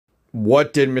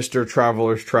What did Mr.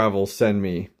 Traveler's Travel send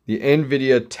me? The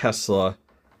NVIDIA Tesla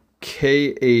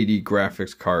K80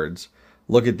 graphics cards.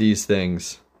 Look at these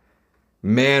things.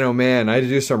 Man, oh man, I had to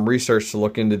do some research to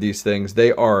look into these things.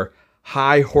 They are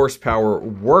high horsepower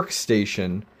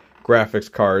workstation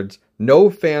graphics cards. No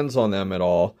fans on them at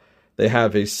all. They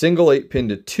have a single 8-pin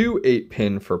to two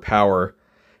 8-pin for power.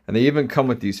 And they even come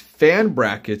with these fan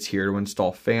brackets here to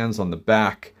install fans on the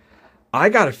back. I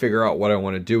got to figure out what I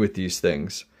want to do with these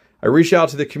things. I reached out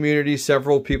to the community.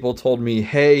 Several people told me,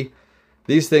 hey,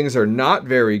 these things are not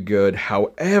very good.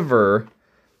 However,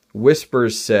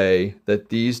 whispers say that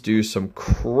these do some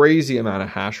crazy amount of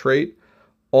hash rate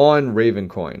on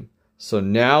Ravencoin. So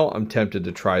now I'm tempted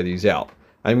to try these out.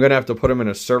 I'm going to have to put them in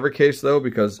a server case though,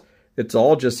 because it's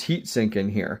all just heatsink in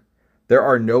here. There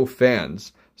are no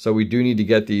fans. So we do need to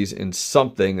get these in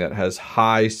something that has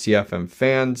high CFM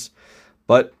fans.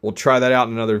 But we'll try that out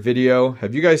in another video.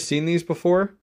 Have you guys seen these before?